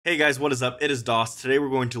Hey guys, what is up? It is DOS. Today we're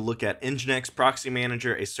going to look at Nginx Proxy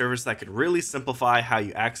Manager, a service that could really simplify how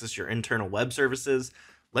you access your internal web services.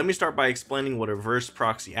 Let me start by explaining what a reverse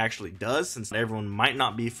proxy actually does, since everyone might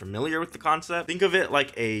not be familiar with the concept. Think of it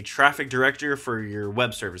like a traffic director for your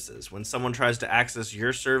web services. When someone tries to access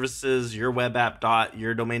your services, your web app,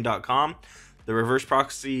 .yourdomain.com, the reverse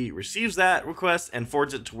proxy receives that request and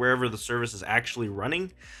forwards it to wherever the service is actually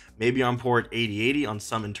running, maybe on port 8080 on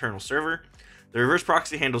some internal server. The reverse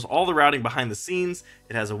proxy handles all the routing behind the scenes.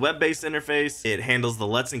 It has a web-based interface. It handles the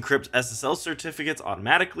Let's Encrypt SSL certificates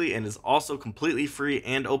automatically and is also completely free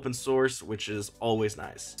and open source, which is always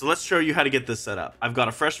nice. So let's show you how to get this set up. I've got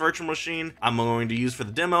a fresh virtual machine I'm going to use for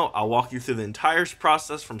the demo. I'll walk you through the entire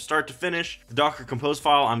process from start to finish. The Docker Compose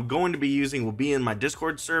file I'm going to be using will be in my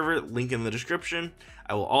Discord server, link in the description.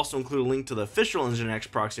 I will also include a link to the official Nginx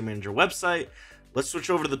Proxy Manager website. Let's switch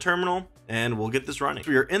over to the terminal and we'll get this running. If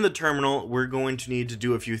we are in the terminal, we're going to need to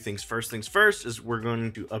do a few things. First things first is we're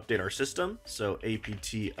going to update our system. So apt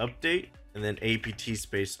update and then apt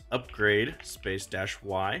space upgrade space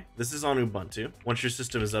 -y. This is on Ubuntu. Once your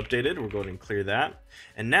system is updated, we're going to clear that.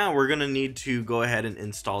 And now we're going to need to go ahead and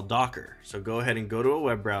install Docker. So go ahead and go to a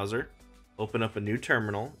web browser, open up a new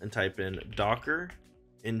terminal and type in docker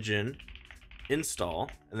engine install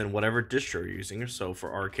and then whatever distro you're using. So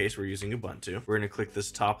for our case, we're using Ubuntu. We're going to click this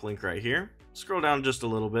top link right here, scroll down just a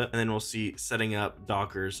little bit, and then we'll see setting up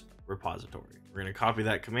Docker's repository. We're going to copy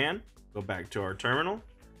that command, go back to our terminal,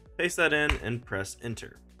 paste that in and press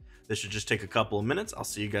enter. This should just take a couple of minutes. I'll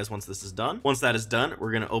see you guys once this is done. Once that is done,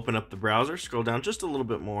 we're going to open up the browser, scroll down just a little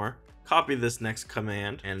bit more, copy this next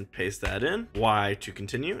command and paste that in, Y to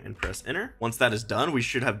continue, and press enter. Once that is done, we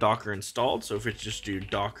should have Docker installed. So if it's just do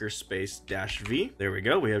docker space -v, there we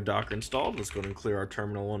go. We have Docker installed. Let's go ahead and clear our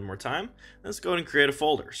terminal one more time. Let's go ahead and create a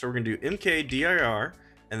folder. So we're going to do mkdir,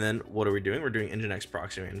 and then what are we doing? We're doing Nginx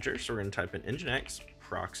Proxy Manager. So we're going to type in Nginx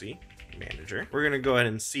Proxy Manager. We're going to go ahead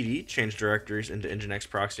and cd change directories into Nginx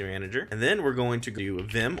Proxy Manager, and then we're going to do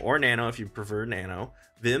vim or nano if you prefer nano,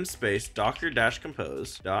 vim space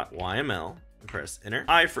docker-compose.yml and press enter.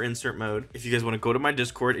 I for insert mode. If you guys want to go to my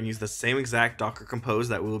Discord and use the same exact Docker Compose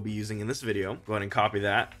that we will be using in this video, go ahead and copy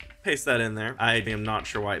that, paste that in there. I am not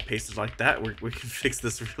sure why it pasted like that. We can fix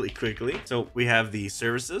this really quickly. So we have the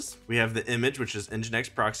services, we have the image, which is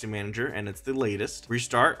Nginx Proxy Manager, and it's the latest.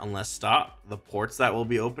 Restart unless stop. The ports that will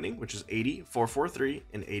be opening, which is 80, 443,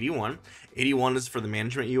 and 81. 81 is for the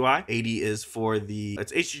management UI. 80 is for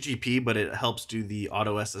it's HTTP, but it helps do the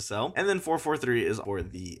auto SSL. And then 443 is for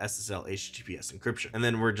the SSL HTTPS encryption. And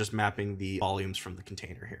then we're just mapping the volumes from the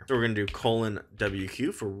container here. So we're going to do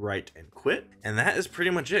 :WQ for write and quit. And that is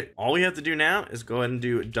pretty much it. All we have to do now is go ahead and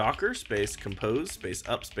do docker space compose space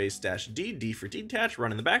up space -d, D for detach,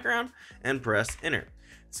 run in the background, and press enter.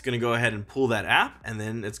 It's going to go ahead and pull that app, and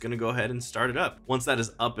then it's going to go ahead and start it up. Once that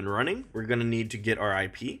is up and running, we're going to need to get our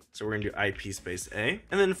IP. So we're going to do IP space A.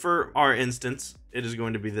 And then for our instance, it is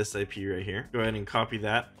going to be this IP right here. Go ahead and copy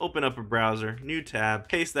that, open up a browser, new tab,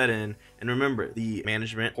 paste that in. And remember, the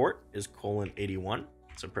management port is :81.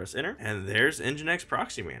 So press enter, and there's Nginx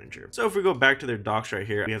Proxy Manager. So if we go back to their docs right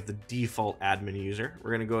here, we have the default admin user.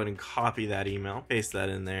 We're going to go ahead and copy that email, paste that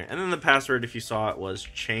in there. And then the password, if you saw it, was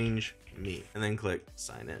change me, and then click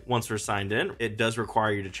sign in. Once we're signed in, it does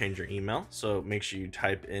require you to change your email. So make sure you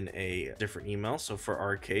type in a different email. So for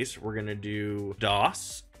our case, we're going to do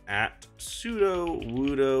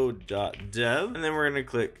dos@sudowudo.dev, and then we're going to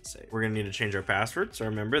click save. We're going to need to change our password. So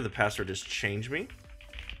remember, the password is change me.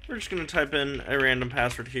 We're just going to type in a random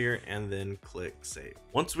password here and then click save.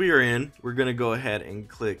 Once we are in, we're going to go ahead and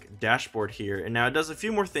click dashboard here. And now it does a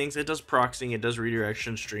few more things. It does proxying, it does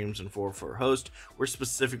redirection, streams, and for host. We're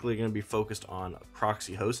specifically going to be focused on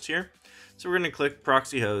proxy host here. So we're going to click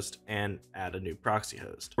proxy host and add a new proxy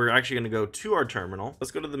host. We're actually going to go to our terminal.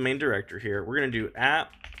 Let's go to the main directory here. We're going to do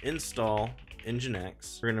app install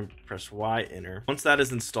Nginx. We're going to press Y, enter. Once that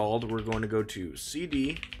is installed, we're going to go to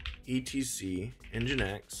cd etc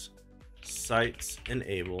Nginx sites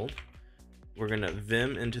enabled. We're going to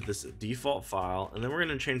vim into this default file, and then we're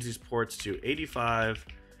going to change these ports to 85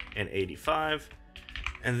 and 85,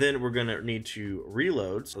 and then we're going to need to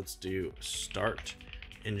reload. So let's do start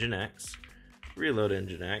Nginx, reload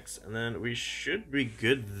Nginx, and then we should be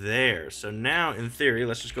good there. So now in theory,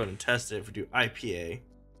 let's just go ahead and test it. If we do IPA,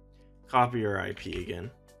 copy our IP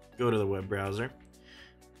again, go to the web browser,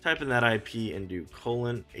 type in that IP and do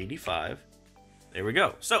 :85. There we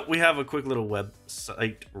go. So we have a quick little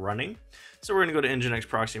website running. So we're going to go to Nginx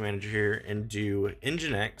Proxy Manager here and do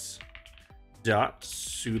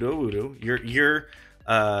nginx.sudowudo. Your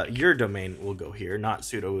Your domain will go here, not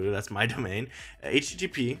sudo, that's my domain.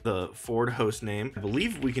 HTTP, the forward host name. I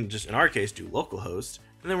believe we can just, in our case, do localhost.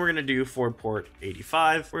 And then we're going to do forward port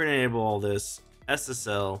 85. We're going to enable all this.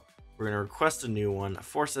 SSL. We're going to request a new one,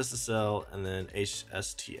 force SSL, and then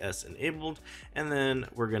HSTS enabled, and then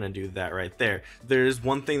we're going to do that right there. There's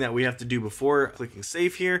one thing that we have to do before clicking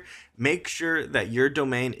save here. Make sure that your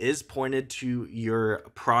domain is pointed to your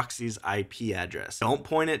proxy's IP address. Don't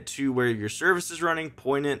point it to where your service is running,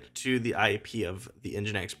 point it to the IP of the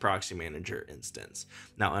Nginx Proxy Manager instance.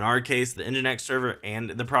 Now, in our case, the Nginx server and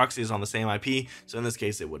the proxy is on the same IP, so in this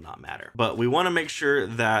case, it would not matter. But we want to make sure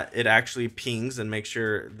that it actually pings and make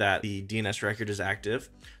sure that the DNS record is active.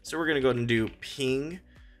 So we're going to go ahead and do ping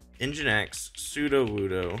nginx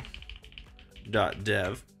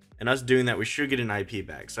sudo-wudo.dev. And us doing that, we should get an IP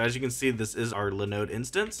back. So as you can see, this is our Linode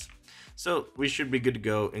instance. So we should be good to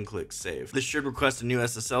go and click save. This should request a new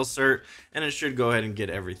SSL cert, and it should go ahead and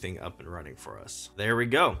get everything up and running for us. There we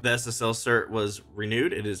go. The SSL cert was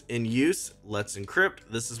renewed. It is in use. Let's encrypt.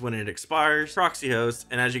 This is when it expires. Proxy host,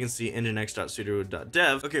 and as you can see,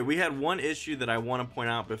 nginx.sudo.dev. Okay, we had one issue that I want to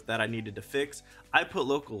point out, but that I needed to fix. I put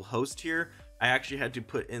local host here. I actually had to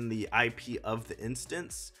put in the IP of the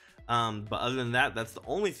instance. But other than that, that's the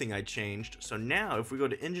only thing I changed. So now if we go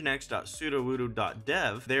to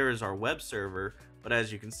nginx.sudo-wudo.dev, there is our web server. But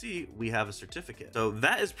as you can see, we have a certificate. So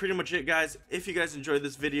that is pretty much it, guys. If you guys enjoyed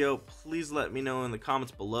this video, please let me know in the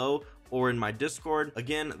comments below or in my Discord.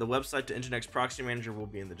 Again, the website to Nginx Proxy Manager will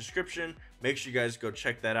be in the description. Make sure you guys go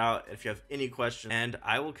check that out if you have any questions. And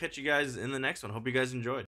I will catch you guys in the next one. Hope you guys enjoyed.